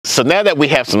So now that we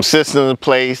have some systems in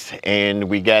place and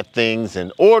we got things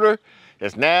in order,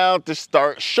 it's now to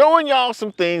start showing y'all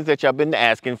some things that y'all been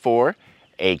asking for,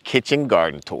 a kitchen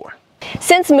garden tour.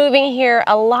 Since moving here,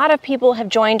 a lot of people have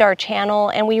joined our channel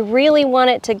and we really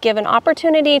wanted to give an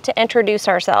opportunity to introduce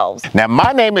ourselves. Now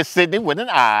my name is Sydney with an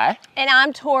I. And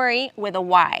I'm Tori with a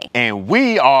Y. And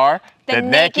we are The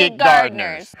Naked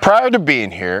Gardeners. Prior to being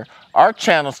here, our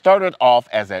channel started off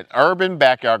as an urban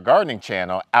backyard gardening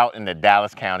channel out in the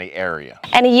Dallas County area.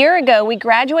 And a year ago, we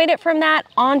graduated from that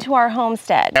onto our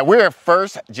homestead. Now we're a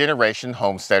first generation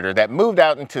homesteader that moved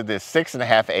out into this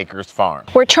 6.5 acres farm.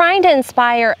 We're trying to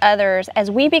inspire others as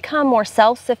we become more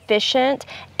self-sufficient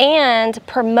and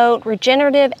promote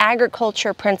regenerative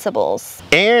agriculture principles.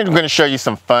 And we're going to show you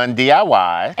some fun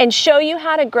DIY. And show you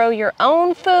how to grow your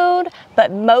own food,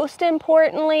 but most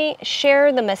importantly,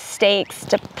 share the mistakes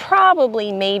to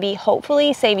probably, maybe,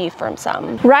 hopefully save you from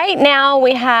some. Right now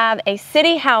we have a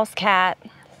city house cat,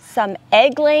 some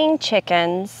egg-laying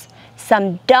chickens,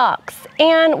 some ducks,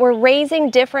 and we're raising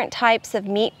different types of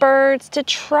meat birds to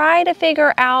try to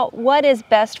figure out what is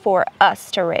best for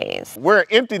us to raise. We're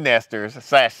empty nesters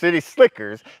 / city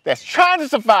slickers that's trying to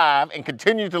survive and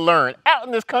continue to learn out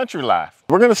in this country life.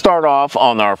 We're going to start off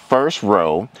on our first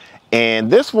row.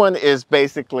 And this one is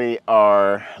basically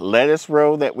our lettuce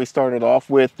row that we started off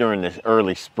with during the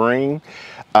early spring.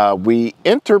 We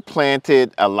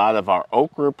interplanted a lot of our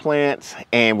okra plants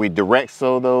and we direct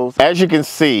sow those. As you can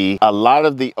see, a lot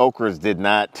of the okras did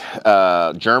not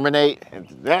germinate.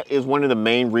 That is one of the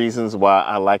main reasons why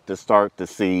I like to start the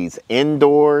seeds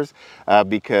indoors,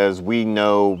 because we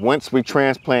know once we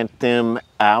transplant them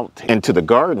out into the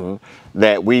garden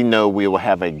that we know we will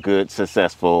have a good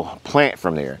successful plant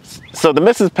from there. So the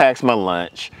missus packs my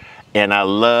lunch and I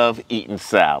love eating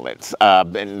salads.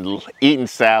 I've been eating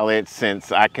salads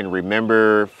since I can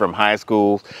remember from high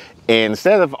school. And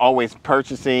instead of always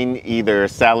purchasing either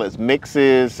salads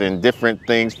mixes and different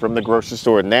things from the grocery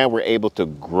store, now we're able to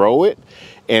grow it.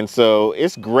 And so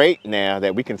it's great now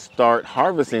that we can start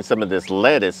harvesting some of this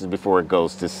lettuce before it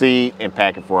goes to seed and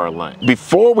pack it for our lunch.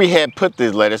 Before we had put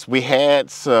this lettuce, we had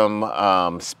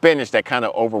some spinach that kind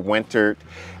of overwintered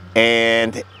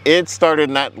and it started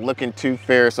not looking too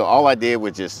fair. So all I did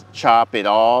was just chop it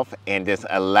off and just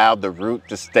allow the root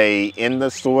to stay in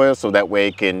the soil so that way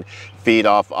it can feed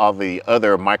off all the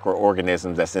other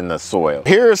microorganisms that's in the soil.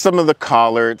 Here are some of the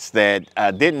collards that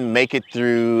didn't make it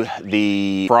through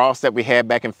the frost that we had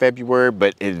back in February,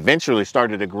 but it eventually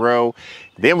started to grow.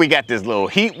 Then we got this little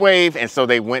heat wave, and so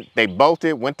they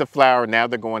bolted, went to flower, now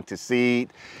they're going to seed.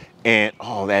 And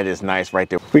oh, that is nice right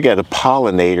there. We got a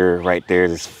pollinator right there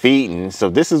that's feeding. So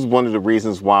this is one of the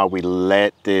reasons why we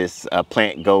let this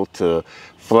plant go to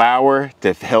flower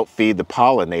to help feed the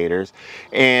pollinators.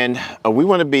 And we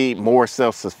want to be more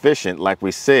self-sufficient, like we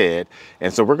said.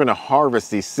 And so we're going to harvest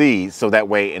these seeds so that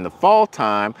way in the fall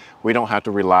time, we don't have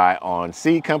to rely on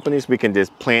seed companies. We can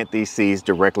just plant these seeds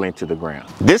directly into the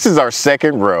ground. This is our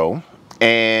second row.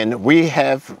 And we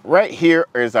have right here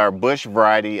is our bush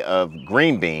variety of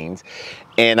green beans.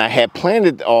 And I had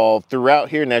planted all throughout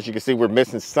here. And as you can see, we're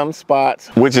missing some spots,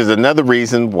 which is another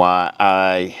reason why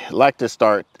I like to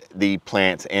start the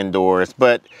plants indoors,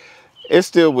 but it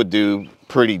still would do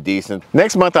pretty decent.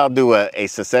 Next month, I'll do a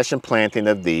succession planting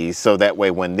of these. So that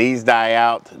way, when these die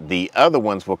out, the other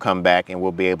ones will come back and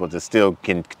we'll be able to still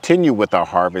continue with our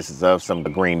harvests of some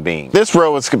green beans. This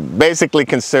row is basically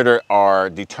considered our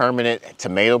determinate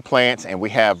tomato plants, and we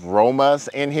have Romas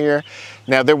in here.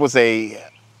 Now, there was a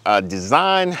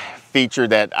design feature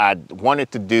that I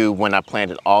wanted to do when I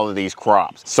planted all of these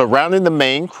crops. Surrounding the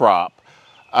main crop,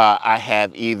 I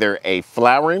have either a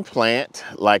flowering plant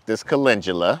like this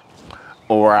calendula,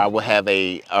 or I will have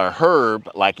a herb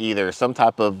like either some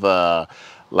type of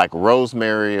like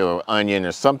rosemary or onion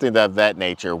or something of that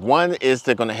nature. One is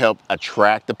they're going to help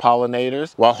attract the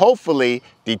pollinators while hopefully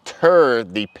deter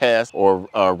the pests or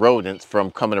rodents from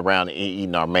coming around and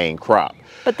eating our main crop.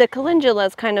 But the calendula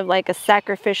is kind of like a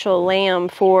sacrificial lamb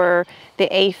for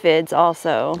the aphids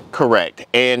also. Correct.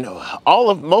 And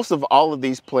most of all of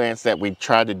these plants that we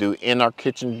try to do in our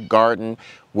kitchen garden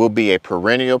will be a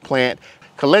perennial plant.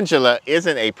 Calendula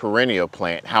isn't a perennial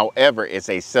plant. However, it's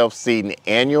a self-seeding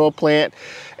annual plant.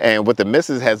 And what the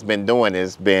missus has been doing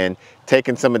is been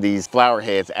taking some of these flower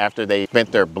heads after they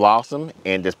spent their blossom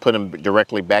and just put them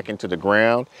directly back into the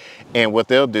ground. And what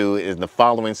they'll do is the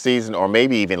following season, or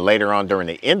maybe even later on during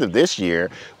the end of this year,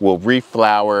 will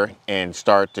reflower and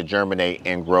start to germinate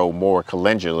and grow more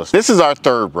calendulas. This is our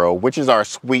third row, which is our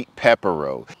sweet pepper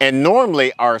row. And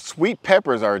normally our sweet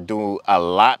peppers are doing a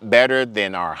lot better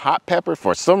than our hot peppers.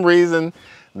 For some reason,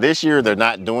 this year they're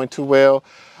not doing too well.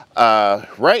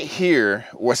 Right here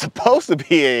was supposed to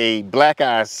be a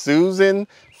black-eyed Susan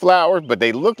flower, but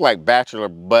they look like bachelor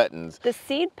buttons. The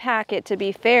seed packet, to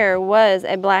be fair, was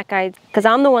a black-eyed, because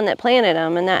I'm the one that planted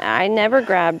them, and that I never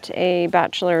grabbed a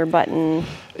bachelor button.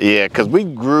 Yeah, because we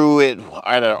grew it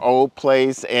at our old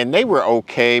place and they were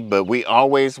okay, but we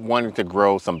always wanted to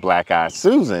grow some black-eyed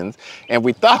Susans, and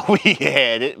we thought we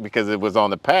had it because it was on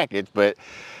the package, but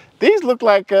these look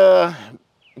like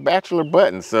bachelor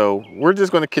buttons. So we're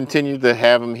just going to continue to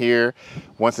have them here.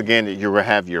 Once again, you're going to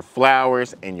have your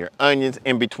flowers and your onions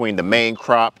in between the main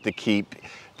crop to keep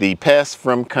the pests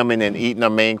from coming and eating our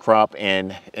main crop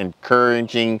and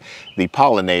encouraging the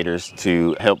pollinators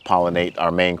to help pollinate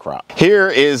our main crop. Here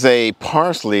is a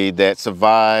parsley that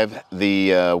survived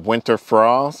the winter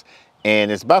frost,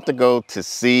 and it's about to go to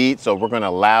seed, so we're going to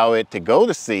allow it to go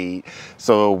to seed.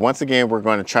 So once again, we're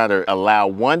going to try to allow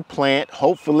one plant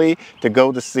hopefully to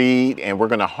go to seed, and we're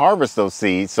going to harvest those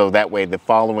seeds so that way the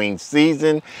following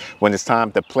season when it's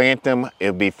time to plant them,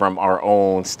 it'll be from our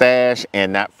own stash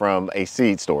and not from a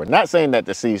seed store. Not saying that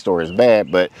the seed store is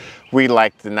bad, but we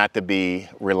like to not to be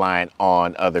reliant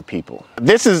on other people.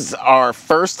 This is our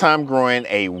first time growing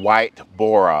a white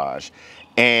borage,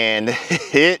 and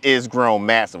it is grown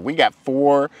massive. We got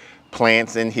 4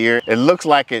 plants in here. It looks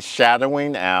like it's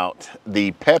shadowing out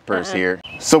the peppers here.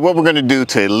 So what we're going to do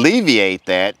to alleviate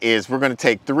that is we're going to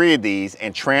take 3 of these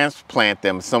and transplant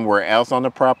them somewhere else on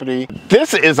the property.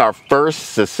 This is our first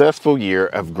successful year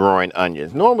of growing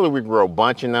onions. Normally we grow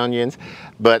bunching onions,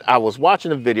 but I was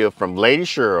watching a video from Lady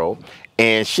Cheryl,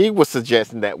 and she was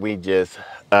suggesting that we just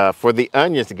for the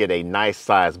onions to get a nice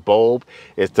sized bulb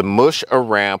is to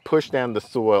push down the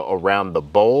soil around the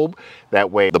bulb.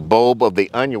 That way the bulb of the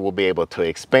onion will be able to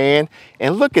expand.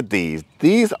 And look at these.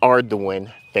 These are doing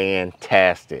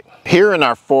fantastic. Here in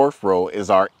our 4th row is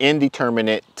our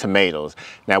indeterminate tomatoes.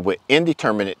 Now with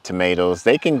indeterminate tomatoes,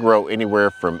 they can grow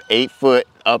anywhere from 8 foot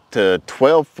up to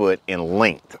 12 foot in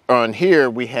length. On here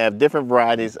we have different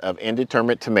varieties of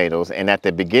indeterminate tomatoes, and at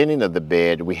the beginning of the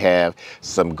bed we have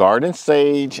some garden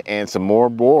sage and some more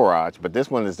borage, but this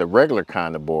one is the regular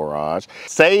kind of borage.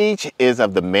 Sage is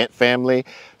of the mint family,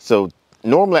 so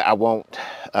normally I won't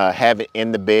have it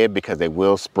in the bed because they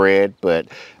will spread, but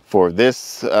for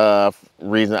this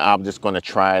reason, I'm just going to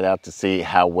try it out to see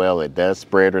how well it does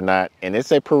spread or not. And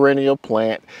it's a perennial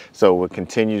plant, so it will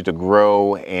continue to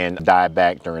grow and die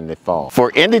back during the fall.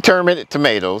 For indeterminate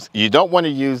tomatoes, you don't want to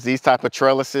use these type of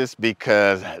trellises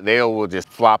because they will just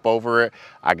flop over it.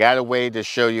 I got a way to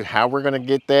show you how we're going to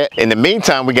get that. In the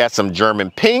meantime, we got some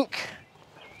German pink.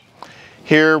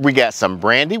 Here we got some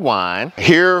Brandywine.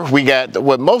 Here we got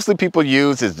what mostly people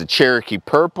use is the Cherokee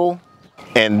purple.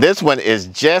 And this one is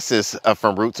Jess's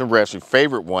from Roots and Rest's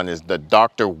favorite one is the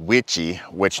Dr. Witchy,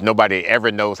 which nobody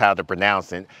ever knows how to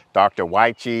pronounce it. Dr.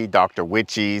 Witchy, Dr.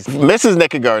 Witchies. Mrs.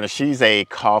 Naked Gardener, she's a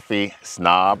coffee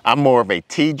snob. I'm more of a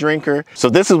tea drinker. So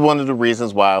this is one of the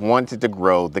reasons why I wanted to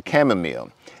grow the chamomile.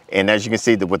 And as you can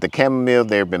see, with the chamomile,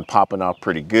 they've been popping off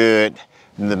pretty good.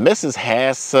 The missus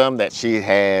has some that she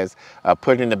has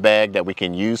put in the bag that we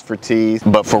can use for teas.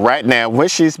 But for right now,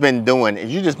 what she's been doing is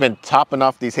you've just been topping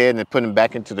off these heads and putting them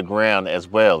back into the ground as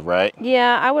well, right?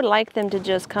 Yeah, I would like them to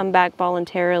just come back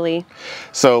voluntarily.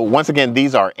 So once again,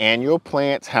 these are annual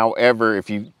plants. However, if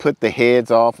you put the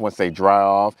heads off once they dry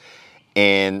off,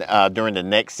 and during the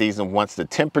next season, once the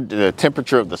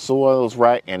temperature of the soil is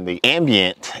right and the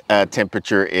ambient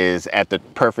temperature is at the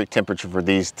perfect temperature for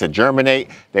these to germinate,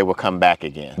 they will come back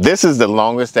again. This is the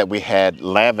longest that we had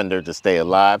lavender to stay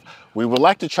alive. We would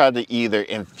like to try to either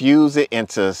infuse it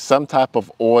into some type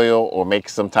of oil or make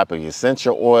some type of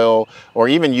essential oil, or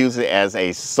even use it as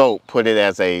a soap, put it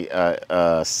as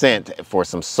a scent for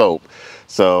some soap.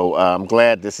 So I'm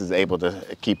glad this is able to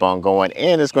keep on going,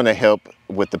 and it's going to help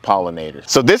with the pollinators.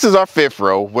 So this is our 5th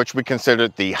row, which we consider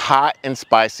the hot and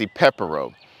spicy pepper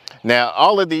row. Now,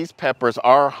 all of these peppers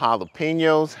are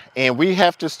jalapenos, and we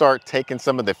have to start taking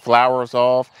some of the flowers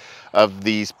off of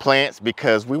these plants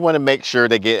because we want to make sure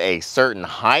they get a certain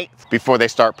height before they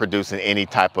start producing any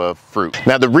type of fruit.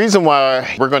 Now, the reason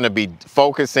why we're going to be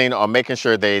focusing on making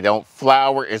sure they don't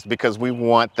flower is because we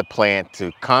want the plant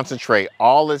to concentrate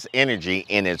all its energy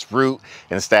in its root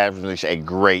and establish a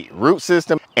great root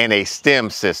system and a stem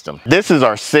system. This is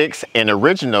our 6th and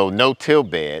original no-till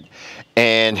bed.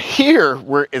 And here,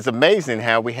 it's amazing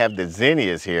how we have the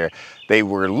zinnias here. They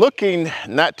were looking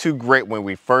not too great when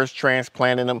we first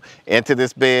transplanted them into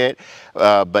this bed,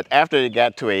 but after they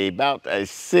got to about a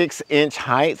 6-inch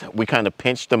height, we kind of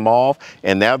pinched them off,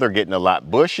 and now they're getting a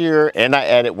lot bushier. And I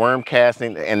added worm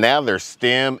casting, and now their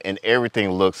stem and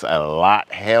everything looks a lot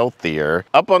healthier.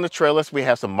 Up on the trellis, we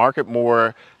have some Market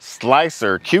More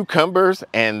slicer cucumbers,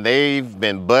 and they've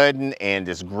been budding and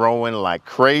just growing like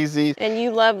crazy. And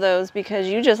you love those because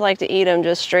you just like to eat them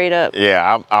just straight up.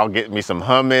 Yeah, I'll get me some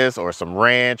hummus or some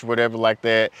ranch, whatever like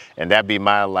that, and that'd be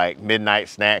my like midnight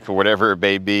snack or whatever it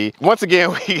may be. Once again,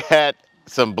 we had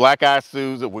some black-eyed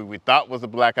Susan, we thought was a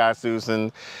black-eyed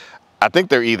Susan. I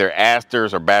think they're either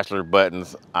asters or bachelor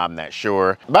buttons, I'm not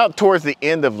sure. About towards the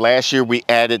end of last year, we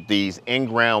added these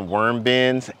in-ground worm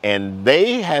bins, and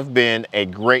they have been a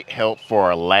great help for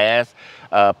our last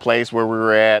place where we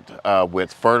were at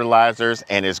with fertilizers.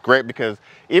 And it's great because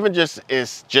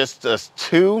it's just us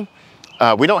two.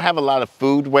 We don't have a lot of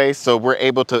food waste, so we're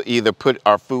able to either put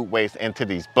our food waste into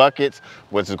these buckets,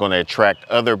 which is going to attract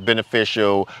other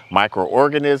beneficial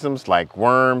microorganisms like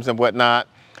worms and whatnot,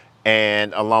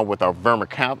 and along with our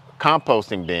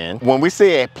vermicomposting bin. When we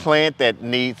see a plant that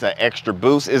needs an extra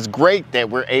boost, it's great that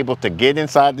we're able to get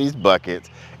inside these buckets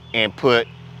and put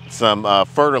some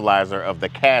fertilizer of the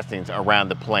castings around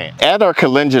the plant. At our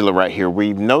calendula right here,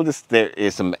 we've noticed there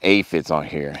is some aphids on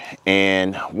here.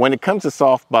 And when it comes to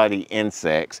soft body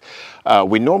insects,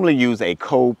 we normally use a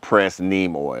cold pressed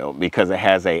neem oil because it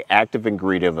has an active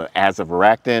ingredient of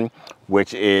azadirachtin,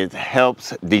 which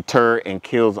helps deter and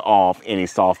kills off any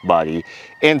soft body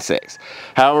insects.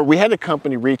 However, we had a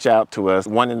company reach out to us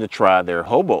wanting to try their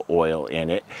hobo oil in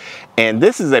it. And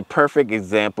this is a perfect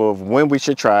example of when we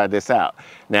should try this out.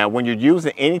 Now, when you're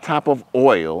using any type of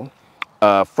oil,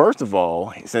 first of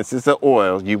all, since it's an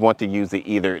oil, you want to use it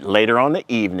either later on the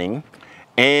evening,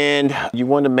 and you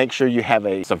want to make sure you have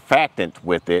a surfactant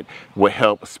with it, will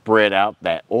help spread out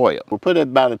that oil. We'll put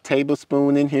about a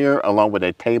tablespoon in here along with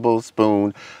a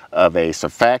tablespoon of a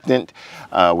surfactant.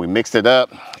 We mixed it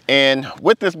up, and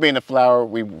with this being a flower,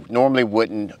 we normally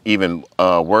wouldn't even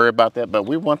worry about that, but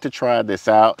we want to try this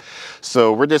out.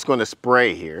 So we're just going to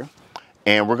spray here,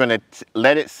 and we're going to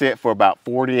let it sit for about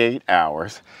 48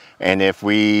 hours. And if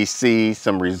we see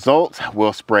some results,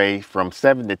 we'll spray from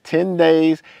 7 to 10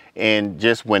 days and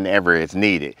just whenever it's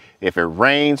needed. If it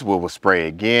rains, we'll spray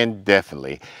again,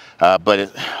 definitely.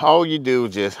 But all you do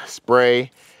is just spray,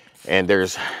 and you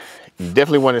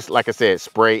definitely want to, like I said,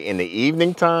 spray in the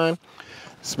evening time,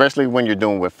 especially when you're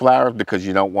doing with flowers, because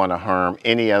you don't want to harm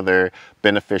any other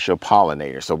beneficial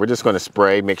pollinators. So we're just going to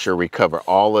spray, make sure we cover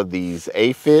all of these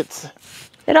aphids.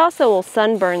 It also will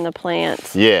sunburn the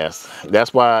plants. Yes,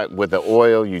 that's why with the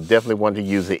oil, you definitely want to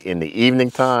use it in the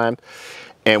evening time.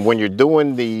 And when you're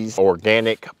doing these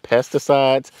organic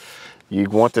pesticides, you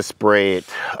want to spray it,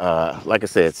 like I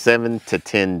said, 7 to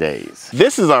 10 days.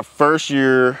 This is our first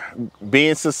year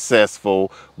being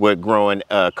successful with growing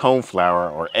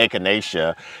coneflower or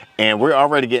echinacea, and we're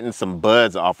already getting some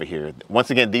buds off of here. Once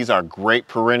again, these are great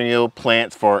perennial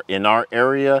plants in our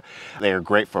area. They are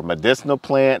great for medicinal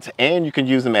plants, and you can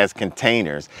use them as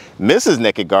containers. Mrs.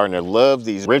 Naked Gardener loves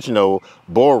these original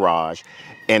borage,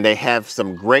 and they have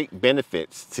some great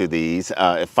benefits to these.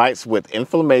 It fights with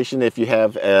inflammation if you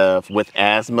have with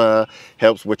asthma,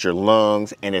 helps with your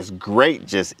lungs, and it's great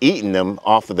just eating them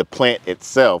off of the plant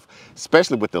itself,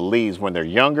 especially with the leaves when they're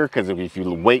younger, because if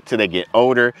you wait till they get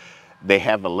older, they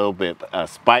have a little bit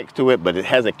spike to it, but it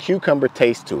has a cucumber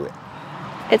taste to it.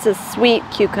 It's a sweet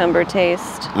cucumber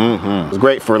taste. It's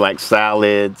great for like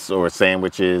salads or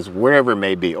sandwiches, wherever it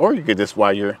may be, or you could just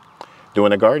while you're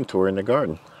doing a garden tour in the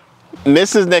garden.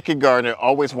 Mrs. Naked Gardener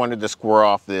always wanted to square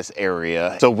off this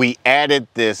area, so we added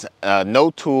this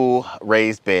no-tool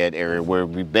raised bed area where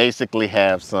we basically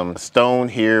have some stone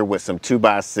here with some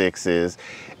 2x6s,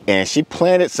 and she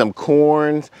planted some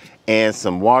corns and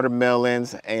some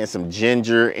watermelons and some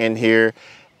ginger in here.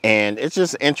 And it's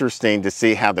just interesting to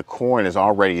see how the corn is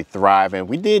already thriving.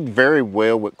 We did very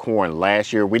well with corn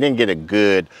last year. We didn't get a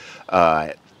good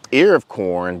ear of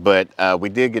corn, but we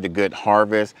did get a good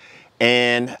harvest.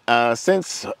 And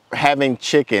since having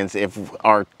chickens, if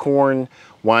our corn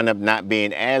wind up not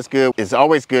being as good, it's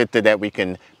always good that we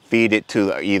can feed it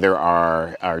to either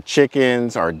our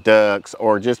chickens, our ducks,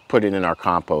 or just put it in our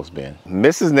compost bin.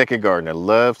 Mrs. Naked Gardener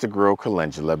loves to grow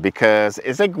calendula because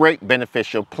it's a great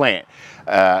beneficial plant.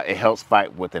 It helps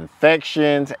fight with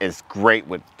infections. It's great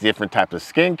with different types of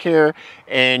skincare.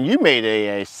 And you made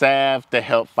a salve to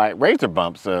help fight razor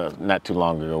bumps not too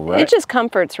long ago, right? It just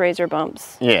comforts razor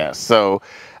bumps. Yeah, so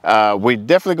We're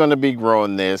definitely going to be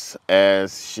growing this,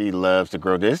 as she loves to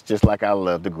grow this, just like I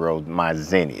love to grow my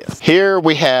zinnias. Here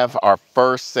we have our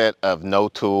first set of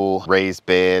no-tool raised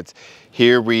beds.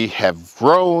 Here we have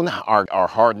grown our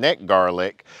hardneck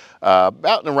garlic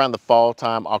about around the fall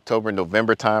time, October,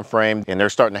 November time frame, and they're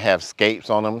starting to have scapes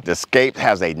on them. The scape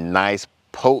has a nice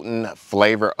potent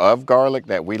flavor of garlic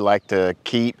that we like to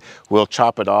keep. We'll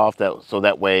chop it off so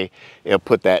that way it'll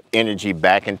put that energy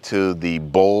back into the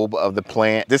bulb of the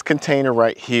plant. This container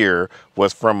right here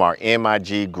was from our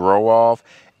MIG grow off,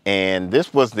 and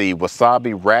this was the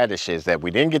wasabi radishes that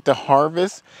we didn't get to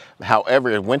harvest. However,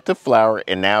 it went to flower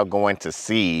and now going to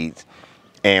seeds.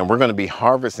 And we're going to be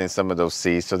harvesting some of those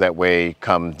seeds so that way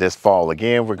come this fall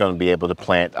again, we're going to be able to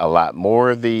plant a lot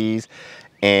more of these.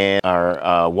 And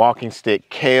our walking stick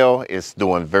kale is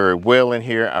doing very well in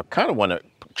here. I kind of want to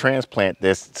transplant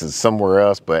this to somewhere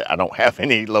else, but I don't have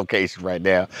any location right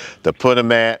now to put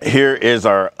them at. Here is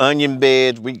our onion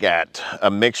bed. We got a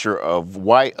mixture of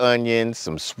white onions,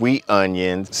 some sweet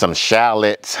onions, some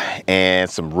shallots, and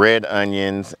some red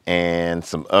onions, and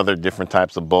some other different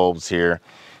types of bulbs here.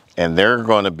 And they're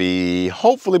going to be,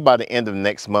 hopefully by the end of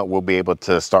next month, we'll be able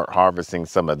to start harvesting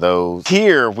some of those.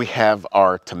 Here we have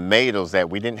our tomatoes that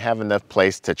we didn't have enough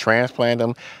place to transplant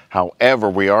them. However,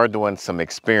 we are doing some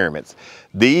experiments.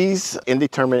 These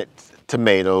indeterminate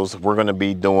tomatoes, we're going to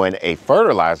be doing a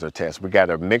fertilizer test. We got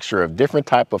a mixture of different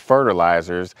type of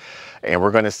fertilizers, and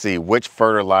we're going to see which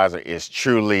fertilizer is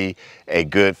truly a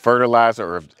good fertilizer,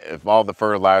 or if all the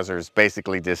fertilizers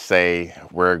basically just say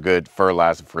we're a good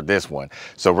fertilizer for this one.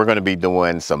 So we're going to be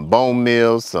doing some bone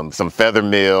meal, some feather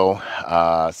meal,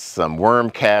 some worm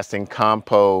casting,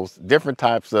 compost, different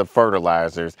types of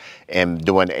fertilizers, and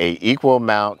doing a equal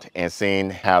amount and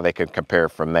seeing how they can compare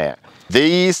from that.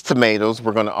 These tomatoes,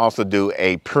 we're going to also do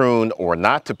a prune or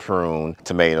not to prune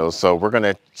tomatoes. So we're going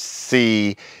to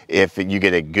see if you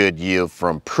get a good yield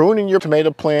from pruning your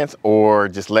tomato plants or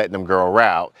just letting them grow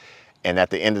out. And at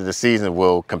the end of the season,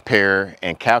 we'll compare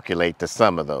and calculate the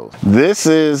sum of those. This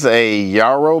is a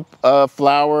yarrow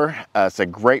flower. It's a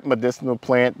great medicinal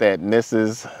plant that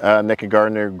Mrs. Naked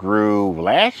Gardener grew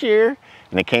last year,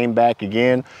 and it came back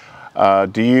again. I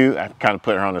kind of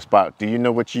put her on the spot. Do you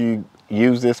know what you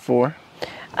use this for?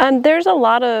 There's a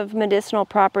lot of medicinal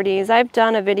properties. I've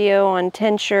done a video on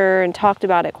tincture and talked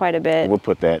about it quite a bit. We'll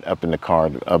put that up in the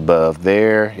card above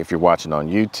there if you're watching on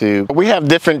YouTube. We have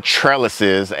different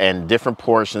trellises and different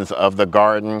portions of the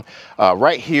garden.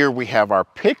 Right here we have our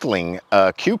pickling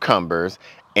cucumbers,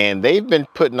 and they've been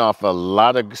putting off a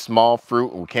lot of small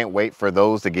fruit. We can't wait for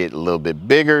those to get a little bit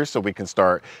bigger so we can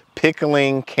start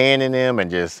pickling, canning them,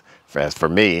 and just, as for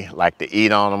me, like to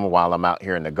eat on them while I'm out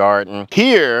here in the garden.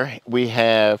 Here we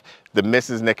have the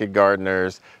Mrs. Naked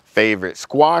Gardener's favorite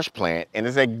squash plant, and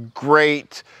it's a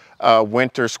great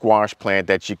winter squash plant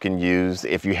that you can use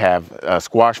if you have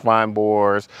squash vine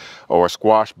borers or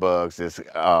squash bugs that's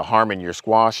harming your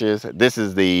squashes. This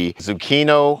is the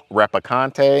Zucchino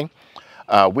replicante.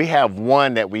 We have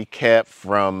one that we kept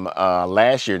from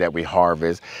last year that we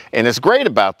harvest, and it's great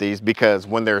about these because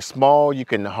when they're small, you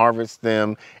can harvest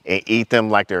them and eat them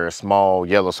like they're a small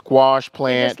yellow squash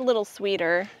plant. Just a little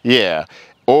sweeter. Yeah,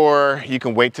 or you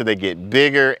can wait till they get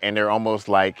bigger, and they're almost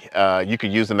like you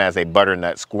could use them as a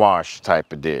butternut squash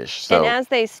type of dish. So, and as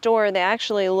they store, they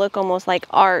actually look almost like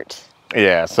art.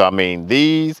 Yeah, so I mean,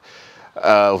 these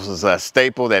was a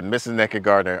staple that Mrs. Naked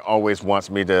Gardener always wants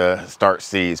me to start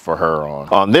seeds for her on.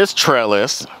 On this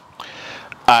trellis,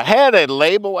 I had a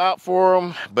label out for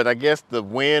them, but I guess the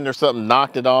wind or something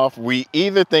knocked it off. We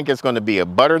either think it's going to be a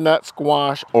butternut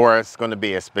squash or it's going to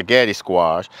be a spaghetti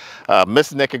squash.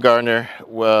 Mrs. Naked Gardener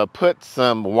put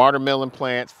some watermelon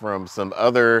plants from some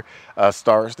other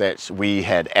starts that we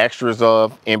had extras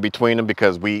of in between them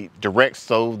because we direct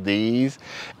sowed these,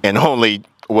 and only,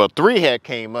 well, 3 had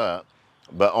came up,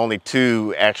 but only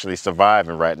 2 actually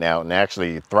surviving right now and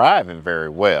actually thriving very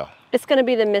well. It's going to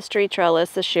be the mystery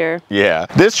trellis this year. Yeah,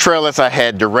 this trellis I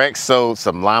had direct sowed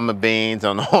some lima beans,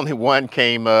 and only 1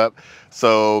 came up.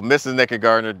 So Mrs. Naked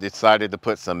Gardener decided to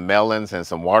put some melons and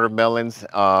some watermelons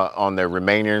on the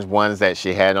remaining ones that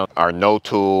she had on our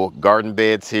no-tool garden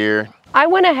beds here. I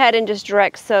went ahead and just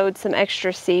direct sowed some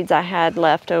extra seeds I had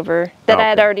left over that I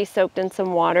had already soaked in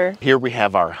some water. Here we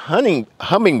have our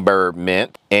hummingbird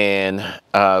mint, and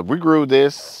we grew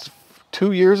this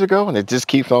 2 years ago, and it just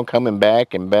keeps on coming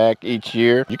back and back each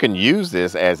year. You can use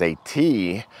this as a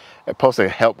tea It's supposed to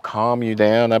help calm you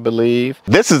down, I believe.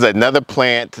 This is another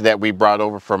plant that we brought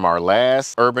over from our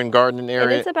last urban gardening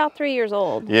area. It is about 3 years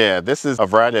old. Yeah, this is a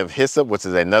variety of hyssop, which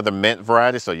is another mint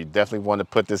variety. So you definitely want to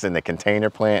put this in the container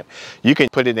plant. You can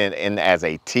put it in as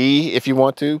a tea if you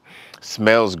want to.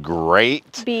 Smells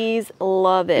great. Bees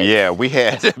love it. Yeah, we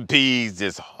had bees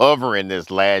just hovering this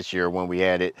last year when we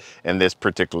had it in this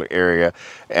particular area.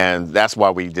 And that's why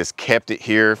we just kept it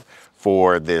here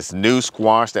for this new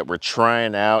squash that we're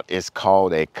trying out. It's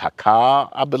called a cacao,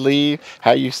 I believe,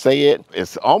 how you say it.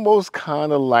 It's almost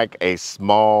kind of like a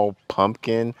small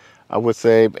pumpkin, I would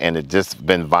say, and it just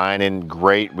been vining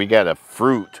great. We got a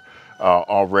fruit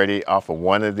already off of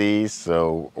one of these,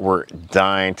 so we're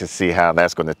dying to see how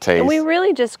that's going to taste. And we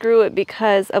really just grew it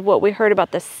because of what we heard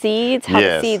about the seeds, how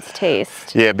the seeds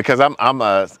taste. Yeah, because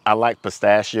I like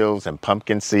pistachios and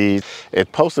pumpkin seeds. It's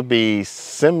supposed to be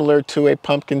similar to a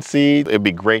pumpkin seed. It'd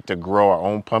be great to grow our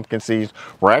own pumpkin seeds.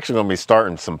 We're actually going to be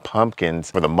starting some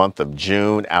pumpkins for the month of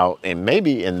June out, and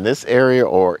maybe in this area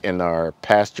or in our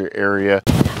pasture area.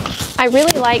 I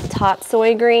really like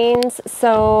tatsoi greens,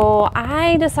 so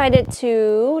I decided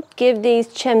to give these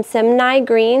chimsemni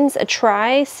greens a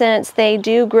try since they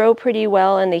do grow pretty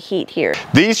well in the heat here.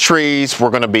 These trees were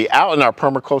going to be out in our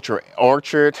permaculture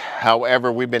orchard.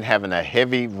 However, we've been having a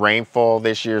heavy rainfall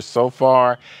this year so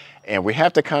far, and we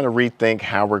have to kind of rethink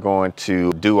how we're going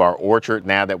to do our orchard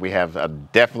now that we have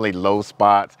definitely low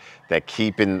spots that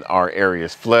keeping our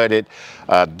areas flooded.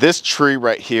 This tree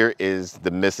right here is the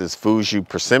Mrs. Fuju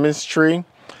persimmons tree.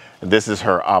 This is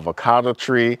her avocado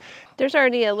tree. There's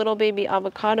already a little baby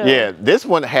avocado. Yeah, this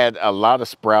one had a lot of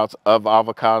sprouts of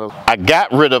avocados. I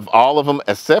got rid of all of them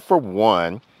except for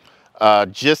one,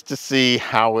 just to see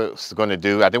how it's going to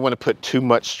do. I didn't want to put too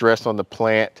much stress on the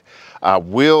plant.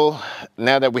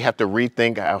 Now that we have to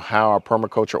rethink how our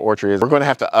permaculture orchard is, we're going to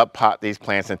have to up pot these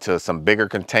plants into some bigger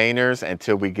containers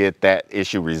until we get that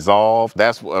issue resolved.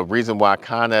 That's a reason why I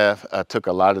kind of took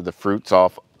a lot of the fruits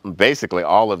off basically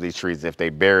all of these trees if they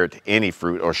bared any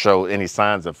fruit or showed any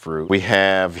signs of fruit. We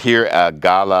have here a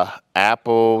gala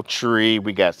apple tree.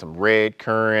 We got some red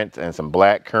currants and some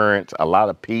black currants, a lot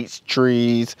of peach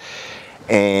trees,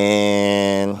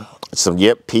 and some,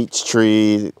 peach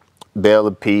trees.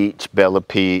 Bella peach.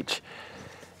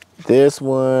 This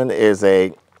one is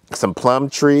some plum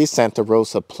trees, Santa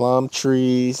Rosa plum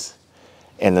trees,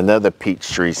 and another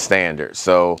peach tree standard.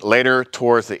 So later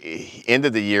towards the end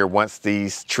of the year, once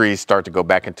these trees start to go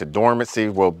back into dormancy,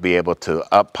 we'll be able to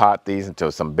up pot these into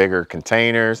some bigger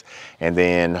containers, and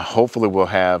then hopefully we'll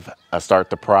start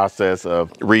the process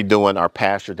of redoing our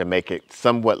pasture to make it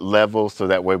somewhat level so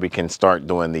that way we can start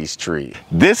doing these trees.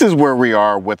 This is where we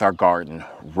are with our garden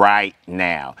right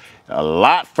now. A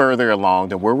lot further along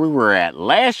than where we were at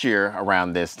last year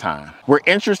around this time. We're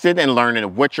interested in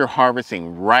learning what you're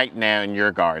harvesting right now in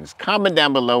your gardens. Comment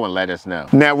down below and let us know.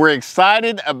 Now, we're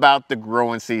excited about the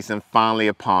growing season finally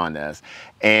upon us,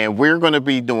 and we're going to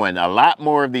be doing a lot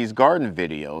more of these garden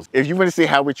videos. If you want to see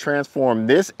how we transform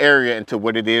this area into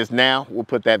what it is now, we'll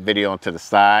put that video onto the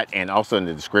side and also in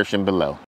the description below.